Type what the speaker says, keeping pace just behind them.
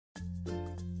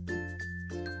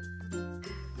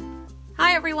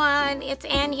Hi everyone, it's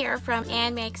Ann here from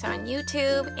Annmakes on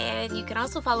YouTube, and you can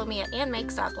also follow me at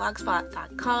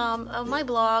annmakes.blogspot.com, my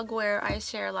blog where I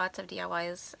share lots of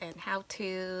DIYs and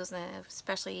how-tos, and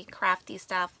especially crafty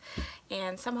stuff,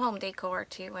 and some home decor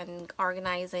too, and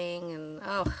organizing, and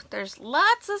oh, there's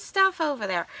lots of stuff over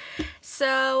there.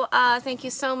 So thank you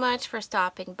so much for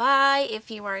stopping by.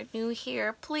 If you are new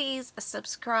here, please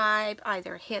subscribe.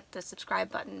 Either hit the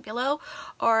subscribe button below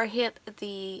or hit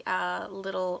the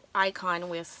little icon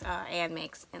with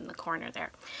Annmakes in the corner there.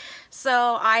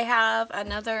 So I have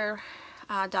another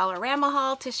Dollarama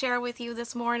haul to share with you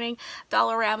this morning.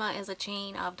 Dollarama is a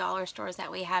chain of dollar stores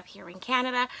that we have here in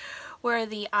Canada, where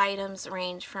the items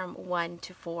range from $1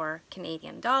 to $4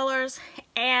 Canadian dollars.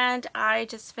 And I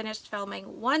just finished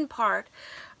filming one part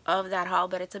of that haul,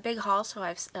 but it's a big haul, so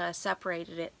I've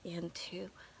separated it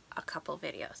into a couple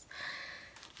videos.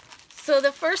 So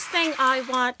the first thing I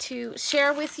want to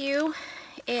share with you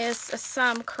is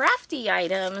some crafty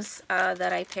items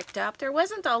that I picked up. There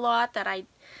wasn't a lot that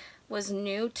was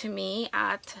new to me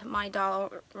at my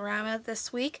Dollarama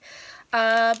this week,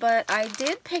 but I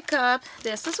did pick up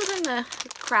this. This was in the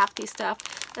crafty stuff.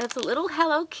 That's a little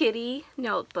Hello Kitty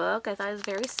notebook. I thought it was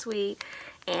very sweet,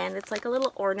 and it's like a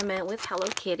little ornament with Hello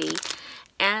Kitty.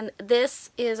 And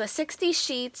this is a 60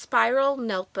 sheet spiral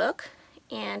notebook,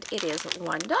 and it is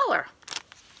 $1.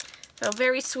 So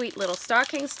very sweet little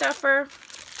stocking stuffer.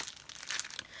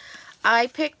 I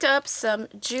picked up some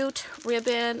jute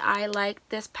ribbon. I like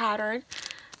this pattern.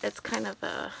 It's kind of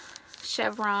a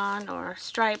chevron or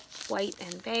striped white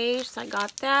and beige, so I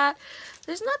got that.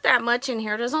 There's not that much in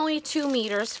here. There's only 2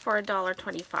 meters for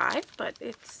 $1.25, but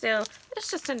it's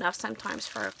just enough sometimes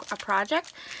for a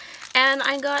project. And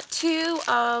I got 2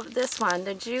 of this one,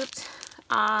 the jute,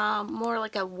 more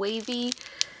like a wavy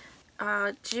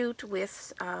jute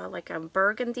with like a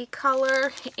burgundy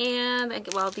color, and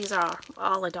well, these are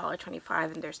all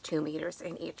 $1.25, and there's 2 meters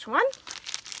in each one.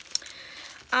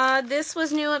 This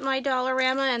was new at my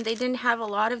Dollarama, and they didn't have a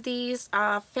lot of these.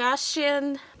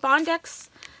 Fashion bondex,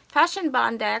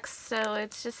 so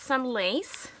it's just some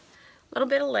lace, a little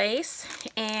bit of lace,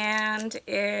 and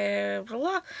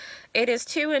it is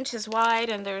 2 inches wide,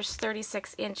 and there's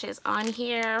 36 inches on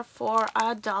here for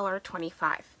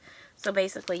 $1.25. So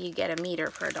basically you get a meter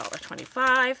for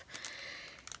 $1.25.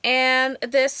 And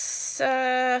this,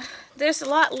 there's a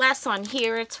lot less on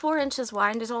here. It's 4 inches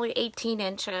wide, and there's only 18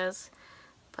 inches.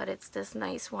 But it's this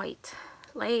nice white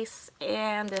lace,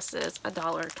 and this is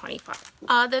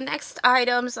 $1.25. The next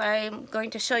items I'm going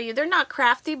to show you, they're not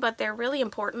crafty, but they're really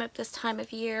important at this time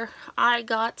of year. I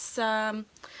got the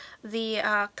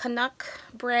Canuck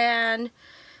brand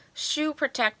shoe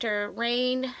protector,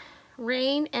 rain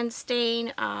and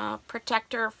stain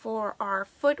protector for our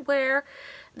footwear.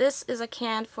 This is a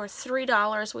can for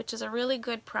 $3, which is a really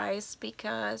good price,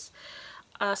 because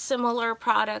similar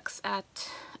products at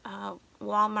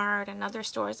Walmart and other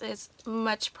stores is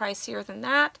much pricier than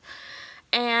that.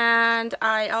 And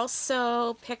I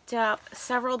also picked up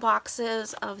several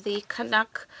boxes of the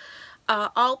Canuck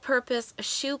all-purpose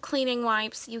shoe cleaning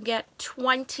wipes. You get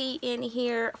 20 in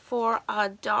here for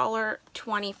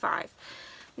 $1.25.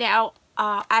 Now,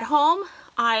 at home,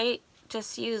 I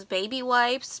just use baby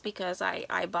wipes because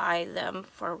I buy them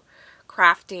for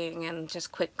crafting and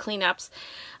just quick cleanups.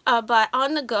 But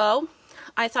on the go,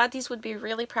 I thought these would be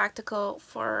really practical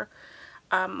for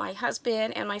my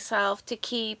husband and myself to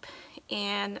keep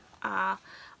in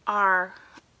our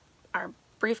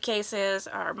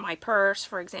briefcases, or my purse,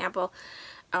 for example,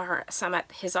 or some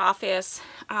at his office,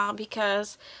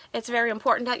 because it's very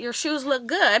important that your shoes look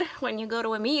good when you go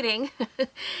to a meeting.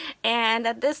 And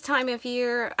at this time of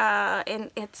year, and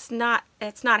it's not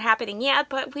happening yet,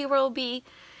 but we will be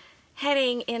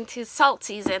heading into salt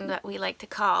season, that we like to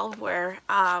call, where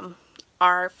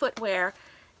our footwear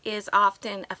is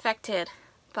often affected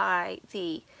by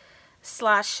the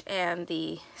slush and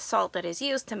the salt that is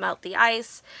used to melt the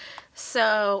ice.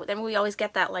 So then we always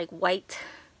get that like white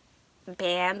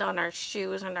band on our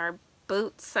shoes and our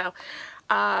boots. So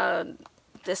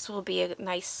this will be a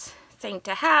nice thing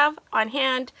to have on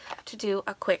hand to do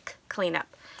a quick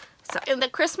cleanup. So in the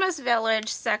Christmas Village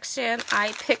section,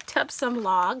 I picked up some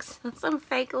logs, some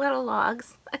fake little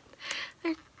logs.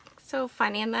 They're so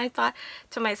funny, and I thought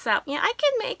to myself, yeah, I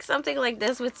can make something like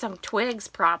this with some twigs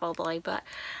probably, but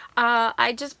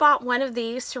I just bought one of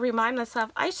these to remind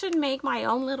myself I should make my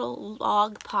own little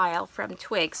log pile from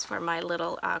twigs for my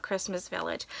little Christmas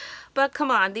Village. But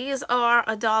come on, these are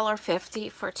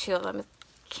 $1.50 for 2 of them.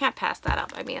 Can't pass that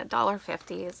up. I mean,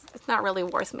 $1.50 it's not really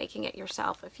worth making it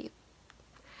yourself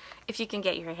if you can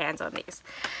get your hands on these.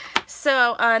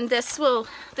 So this will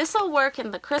work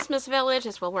in the Christmas village.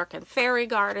 This will work in fairy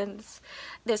gardens.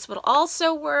 This will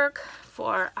also work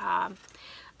for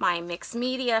my mixed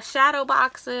media shadow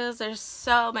boxes. There's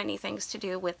so many things to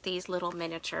do with these little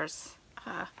miniatures.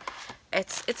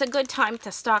 It's a good time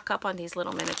to stock up on these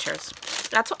little miniatures.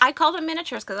 That's what I call them,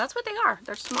 miniatures, because that's what they are.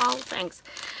 They're small things.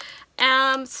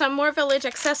 Some more village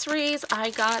accessories. I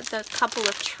got the couple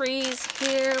of trees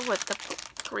here with the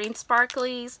green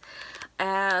sparklies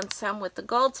and some with the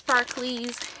gold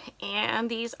sparklies, and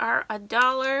these are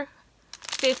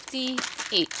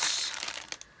 $1.50 each.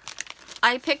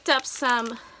 I picked up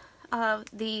some of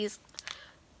these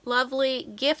lovely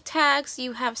gift tags.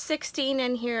 You have 16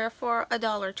 in here for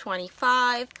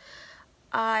 $1.25.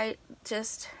 I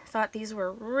just thought these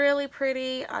were really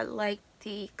pretty. I like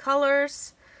the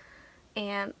colors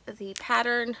and the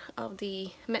pattern of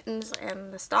the mittens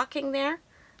and the stocking there.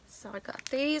 So I got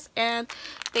these, and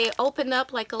they open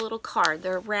up like a little card.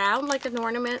 They're round like an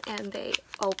ornament, and they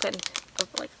open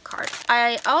up like a card.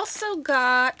 I also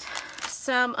got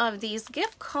some of these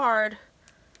gift card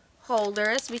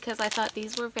holders because I thought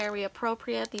these were very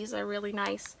appropriate. These are really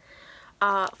nice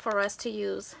for us to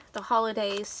use the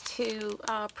holidays to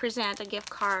present a gift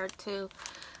card to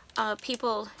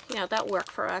people, you know, that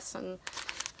work for us, and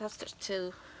that's just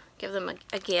to give them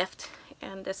a gift.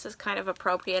 And this is kind of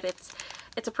appropriate.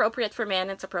 It's appropriate for men,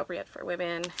 it's appropriate for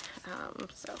women.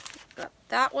 So got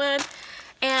that one.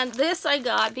 And this I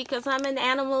got because I'm an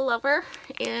animal lover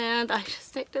and I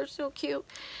just think they're so cute.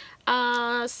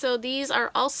 So these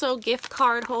are also gift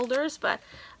card holders, but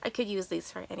I could use these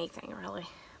for anything really.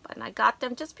 But I got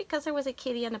them just because there was a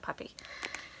kitty and a puppy.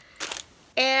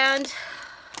 And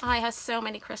I have so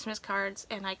many Christmas cards,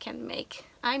 and I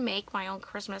make my own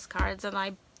Christmas cards, and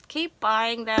I keep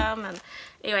buying them. And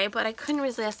anyway, but I couldn't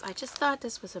resist. I just thought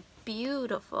this was a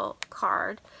beautiful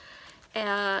card.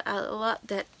 I love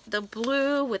that, the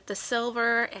blue with the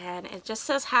silver, and it just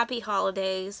says Happy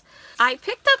Holidays. I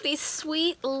picked up these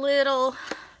sweet little,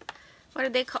 what are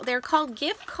they called? They're called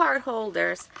gift card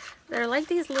holders. They're like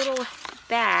these little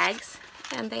bags,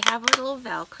 and they have a little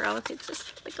Velcro. It's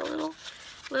just like a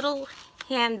little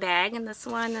handbag, and this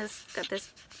one has got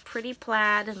this pretty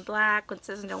plaid and black, which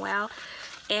says Noel.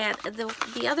 And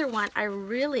the other one, I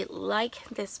really like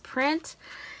this print.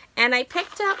 And I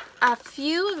picked up a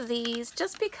few of these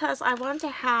just because I want to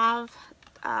have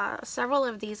several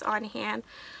of these on hand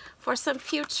for some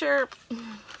future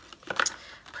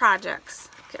projects,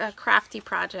 crafty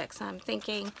projects. I'm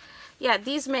thinking, yeah,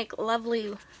 these make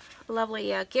lovely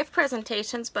gift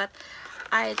presentations, but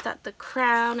I thought the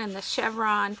crown and the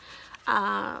chevron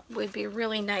would be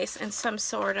really nice in some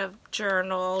sort of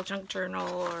journal, junk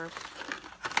journal, or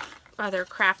other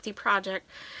crafty project.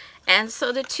 And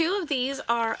so the two of these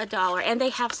are $1, and they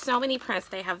have so many prints.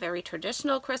 They have very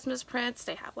traditional Christmas prints.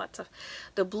 They have lots of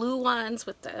the blue ones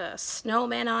with the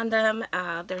snowmen on them.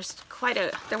 There was quite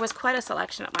a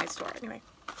selection at my store anyway.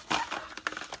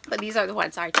 But these are the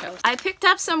ones I chose. I picked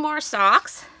up some more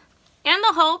socks in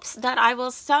the hopes that I will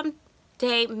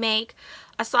someday make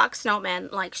a sock snowman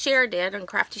like Cher did on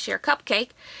Crafty Cher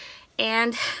Cupcake.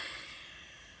 And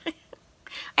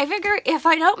I figure if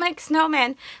I don't make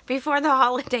snowmen before the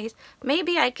holidays,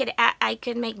 maybe I could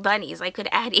make bunnies. I could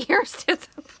add ears to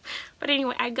them. But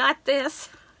anyway, I got this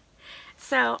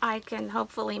so I can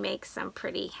hopefully make some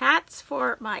pretty hats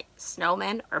for my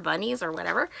snowmen or bunnies or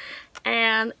whatever.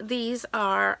 And these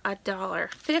are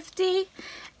 $1.50.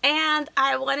 And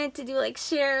I wanted to do like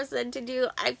Cher's and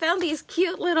I found these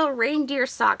cute little reindeer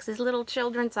socks, these little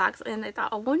children's socks, and I thought,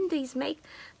 oh, wouldn't these make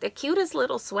the cutest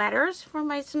little sweaters for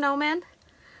my snowmen?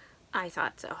 I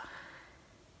thought so.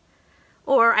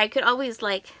 Or I could always,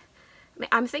 like,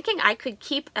 I'm thinking I could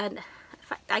keep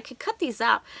I could cut these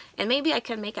up, and maybe I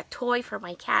can make a toy for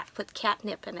my cat, put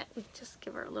catnip in it, and just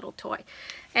give her a little toy.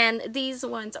 And these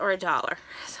ones are $1.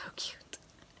 So cute.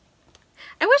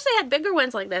 I wish they had bigger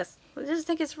ones like this. I just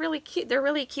think it's really cute. They're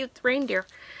really cute reindeer.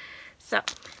 So,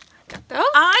 got those.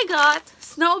 I got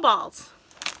snowballs.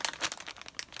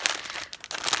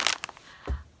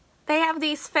 They have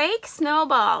these fake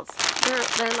snowballs.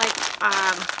 They're like,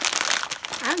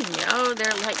 I don't know,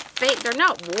 they're like fake. They're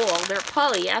not wool, they're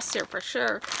polyester for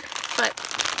sure. But,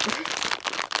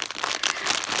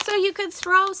 so you could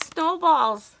throw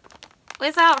snowballs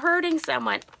without hurting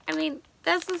someone. I mean,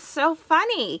 this is so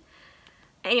funny.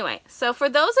 Anyway, so for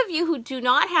those of you who do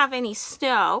not have any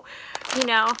snow, you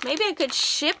know, maybe I could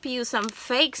ship you some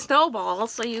fake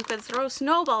snowballs so you could throw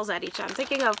snowballs at each other. I'm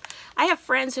thinking of, I have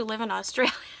friends who live in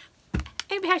Australia.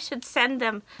 Maybe I should send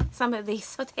them some of these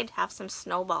so they'd have some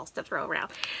snowballs to throw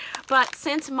around. But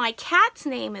since my cat's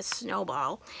name is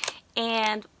Snowball,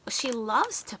 and she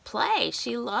loves to play,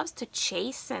 she loves to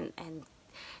chase, and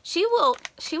she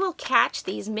will catch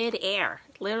these mid-air,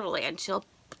 literally, and she'll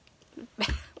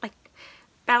like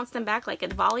bounce them back like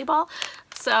in volleyball.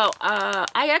 So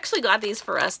I actually got these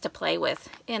for us to play with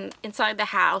inside the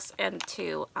house and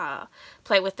to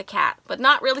play with the cat, but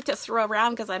not really to throw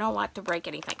around because I don't want to break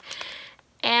anything.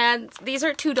 And these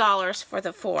are $2 for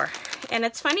the 4. And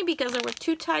it's funny because there were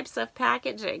 2 types of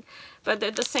packaging, but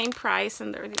they're the same price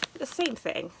and they're the same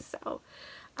thing. So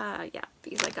yeah,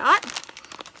 these I got.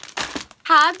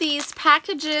 Had these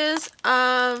packages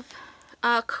of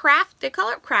craft, they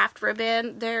call it craft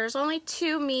ribbon. There's only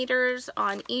 2 meters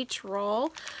on each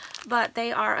roll, but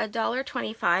they are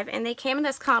 $1.25, and they came in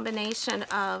this combination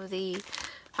of the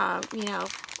you know,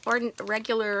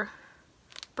 regular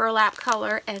burlap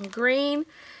color and green,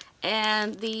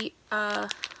 and the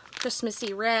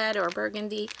Christmassy red or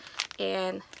burgundy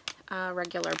and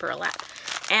regular burlap.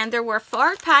 And there were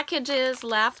 4 packages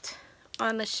left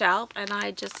on the shelf, and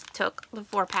I just took the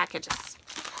 4 packages.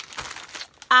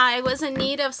 I was in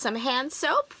need of some hand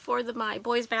soap for my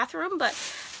boys' bathroom, but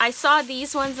I saw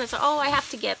these ones and I said, oh, I have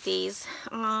to get these.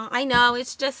 I know,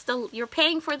 it's just you're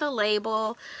paying for the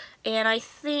label, and I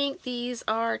think these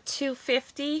are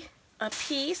 $2.50 a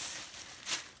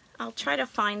piece. I'll try to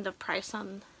find the price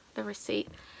on the receipt,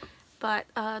 but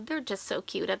they're just so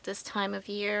cute at this time of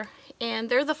year, and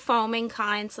they're the foaming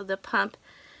kind, so the pump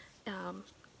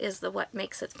is what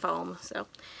makes it foam. So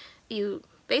you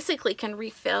basically can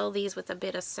refill these with a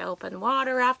bit of soap and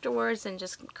water afterwards and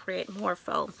just create more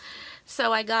foam.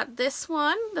 So I got this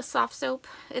one, the soft soap.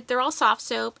 They're all soft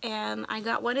soap, and I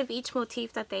got one of each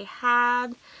motif that they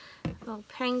had. Little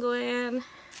penguin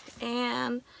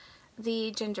and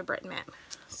the gingerbread man.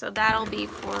 So that'll be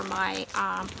for my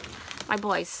my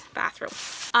boys' bathroom.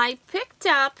 I picked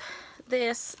up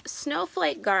this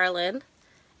snowflake garland.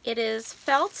 It is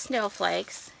felt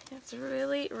snowflakes. It's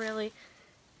really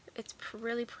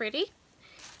pretty.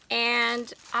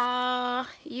 And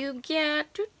you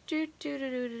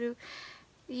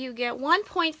get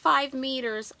 1.5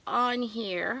 meters on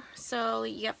here. So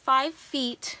you get 5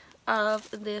 feet of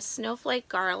this snowflake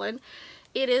garland.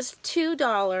 It is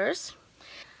 $2.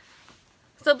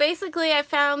 So basically I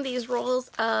found these rolls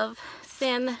of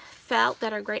thin felt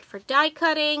that are great for die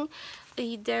cutting.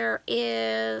 There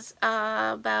is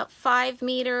about 5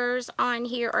 meters on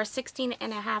here, or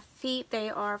 16.5 feet. They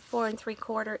are 4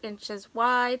 3/4 inches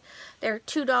wide. They're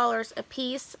 $2 a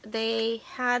piece. They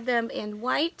had them in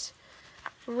white,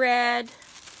 red,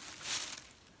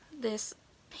 this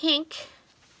pink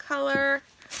color,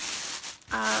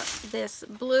 this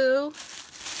blue,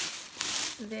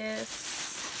 this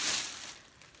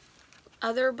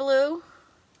other blue,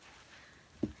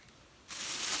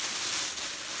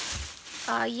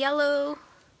 yellow,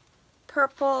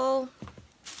 purple,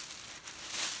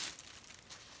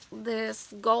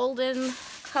 this golden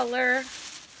color,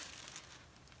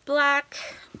 black,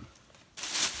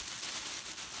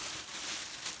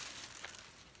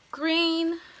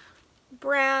 green,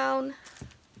 brown,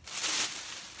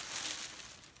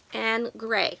 and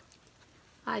gray.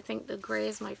 I think the gray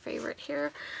is my favorite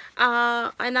here.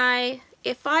 And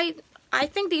I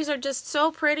think these are just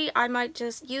so pretty, I might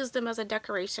just use them as a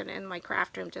decoration in my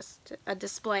craft room, just a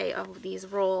display of these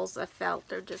rolls of felt.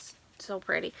 They're just so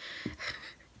pretty.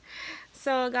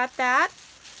 So I got that.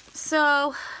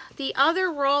 So the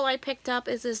other roll I picked up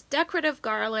is this decorative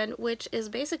garland, which is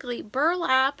basically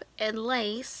burlap and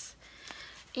lace,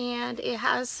 and it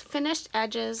has finished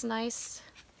edges, nice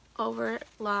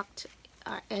overlocked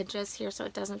edges here so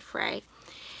it doesn't fray.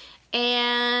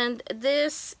 And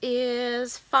this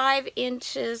is 5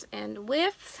 inches in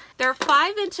width. They're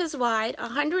 5 inches wide,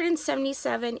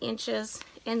 177 inches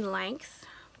in length.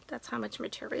 That's how much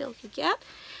material you get.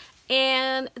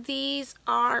 And these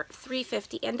are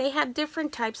 $3.50, and they had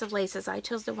different types of laces. I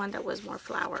chose the one that was more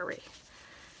flowery.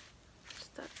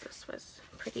 Just thought this was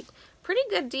pretty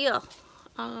good deal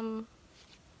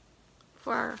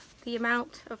for the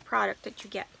amount of product that you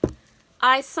get.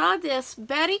 I saw this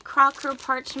Betty Crocker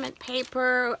parchment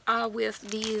paper with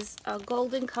these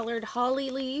golden colored holly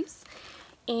leaves,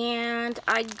 and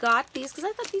I got these because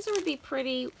I thought these would be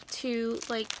pretty to,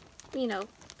 like, you know,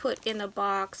 put in a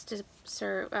box to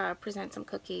serve, present some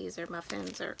cookies or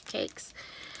muffins or cakes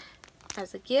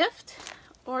as a gift,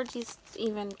 or just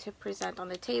even to present on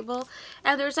the table.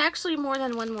 And there's actually more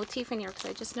than one motif in here because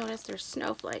I just noticed there's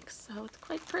snowflakes, so it's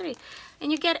quite pretty.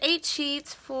 And you get 8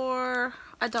 sheets for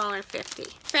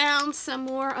 $1.50. Found some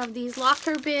more of these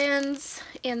locker bins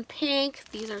in pink.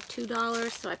 These are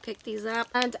 $2, so I picked these up.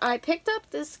 And I picked up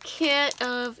this kit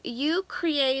of You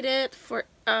Created for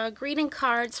greeting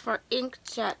cards for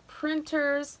inkjet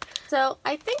printers. So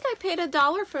I think I paid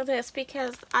 $1 for this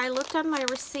because I looked on my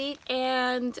receipt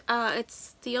and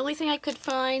it's the only thing I could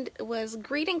find was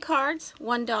greeting cards,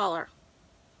 $1.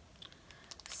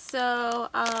 So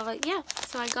yeah,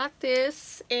 so I got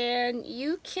this, and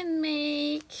you can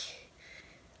make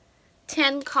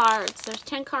 10 cards. There's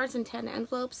 10 cards and 10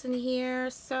 envelopes in here.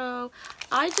 So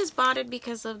I just bought it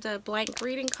because of the blank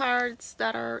greeting cards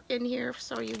that are in here.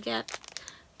 So you get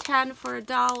 10 for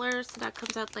 $1, so that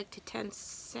comes out like to 10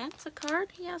 cents a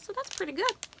card. Yeah, so that's pretty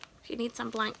good if you need some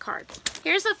blank cards.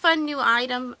 Here's a fun new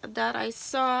item that I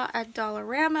saw at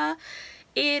Dollarama.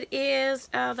 It is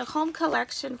the home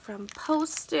collection from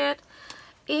Post-it.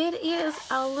 It is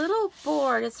a little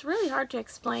board. It's really hard to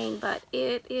explain, but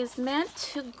it is meant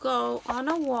to go on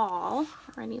a wall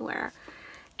or anywhere.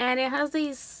 And it has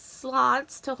these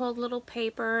slots to hold little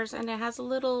papers, and it has a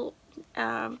little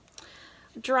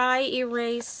dry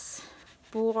erase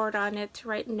board on it to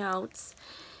write notes.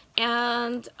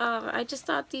 And I just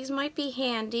thought these might be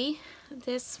handy.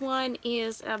 This one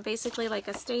is basically like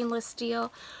a stainless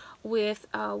steel with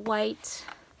white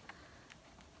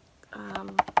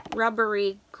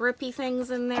rubbery grippy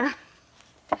things in there,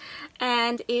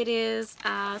 and it is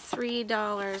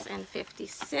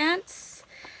 $3.50,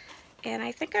 and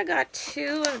I think I got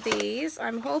 2 of these.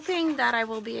 I'm hoping that I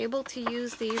will be able to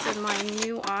use these in my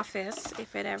new office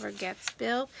if it ever gets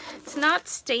built. It's not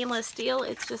stainless steel,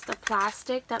 it's just a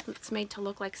plastic that's made to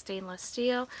look like stainless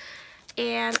steel.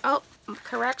 And oh,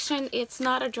 correction, it's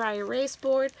not a dry erase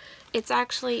board, it's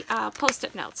actually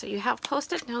Post-it notes. So you have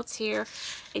Post-it notes here,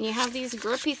 and you have these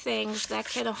grippy things that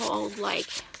can hold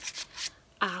like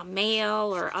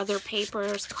mail or other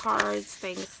papers, cards,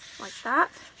 things like that.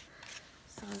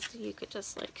 So you could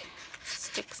just like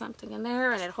stick something in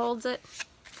there and it holds it,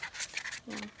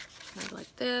 you know,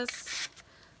 like this,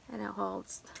 and it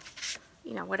holds,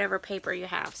 you know, whatever paper you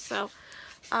have. So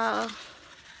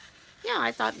yeah,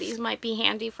 I thought these might be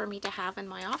handy for me to have in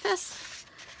my office.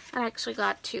 I actually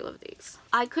got 2 of these.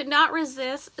 I could not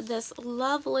resist this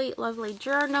lovely, lovely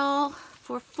journal.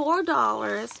 For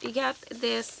 $4, you get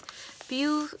this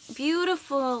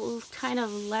beautiful kind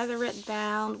of leatherette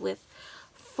bound with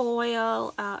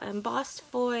foil, embossed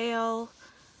foil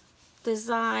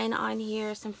design on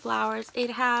here, some flowers.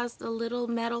 It has the little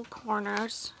metal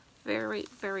corners. Very,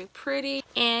 very pretty.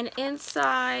 And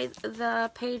inside,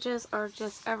 the pages are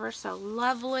just ever so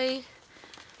lovely.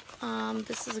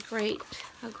 This is a great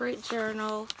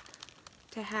journal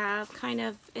to have, kind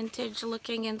of vintage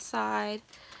looking inside.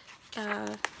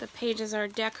 The pages are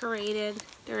decorated.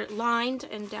 They're lined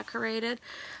and decorated.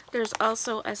 There's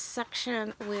also a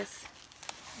section with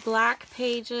black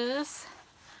pages.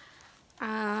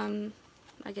 I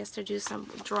guess to do some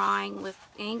drawing with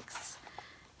inks.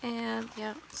 And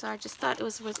yeah, so I just thought it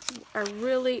was a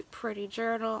really pretty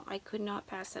journal. I could not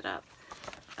pass it up.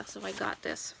 So I got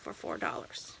this for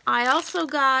 $4. I also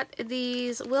got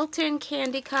these Wilton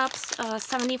candy cups,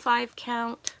 75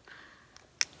 count,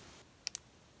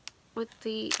 with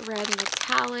the red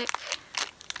metallic.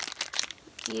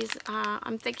 These,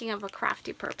 I'm thinking of a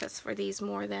crafty purpose for these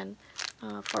more than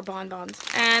for bonbons.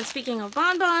 And speaking of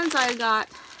bonbons, I got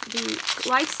the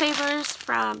Lifesavers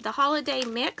from the Holiday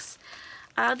Mix.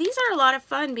 These are a lot of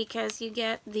fun because you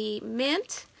get the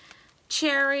mint,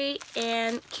 cherry,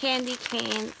 and candy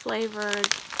cane flavored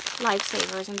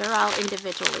Lifesavers, and they're all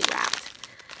individually wrapped.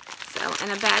 So in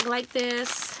a bag like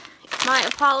this, my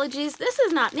apologies, this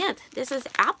is not mint, this is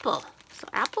apple. So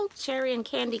apple, cherry, and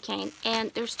candy cane,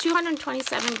 and there's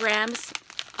 227 grams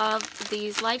of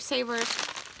these Lifesavers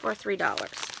for $3.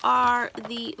 Are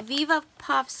the Viva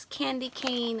Puffs candy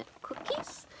cane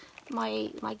cookies.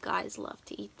 My guys love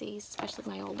to eat these, especially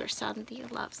my older son. He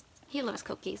loves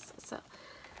cookies, so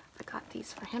I got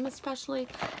these for him especially.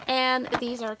 And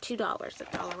these are $2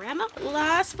 at Dollarama.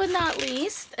 Last but not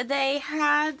least, they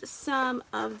had some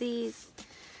of these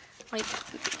like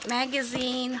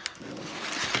magazine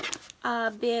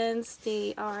bins.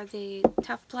 They are the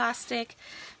tough plastic.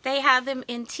 They have them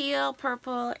in teal,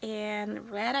 purple,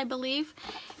 and red, I believe.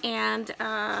 And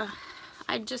I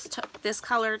just took this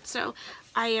color, so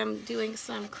I am doing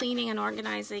some cleaning and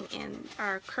organizing in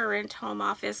our current home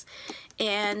office,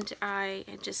 and I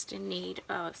am just in need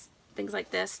of things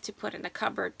like this to put in the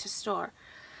cupboard to store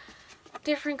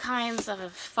different kinds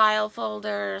of file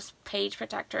folders, page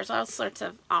protectors, all sorts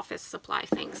of office supply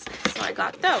things. So I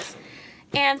got those.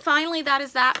 And finally, that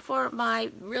is that for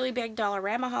my really big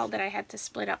Dollarama haul that I had to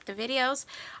split up the videos.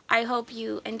 I hope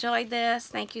you enjoyed this.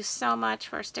 Thank you so much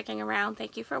for sticking around.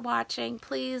 Thank you for watching.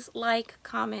 Please like,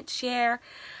 comment, share.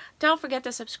 Don't forget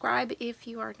to subscribe if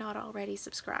you are not already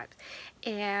subscribed.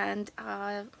 And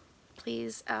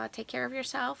please take care of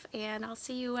yourself, and I'll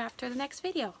see you after the next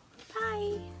video.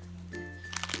 Bye!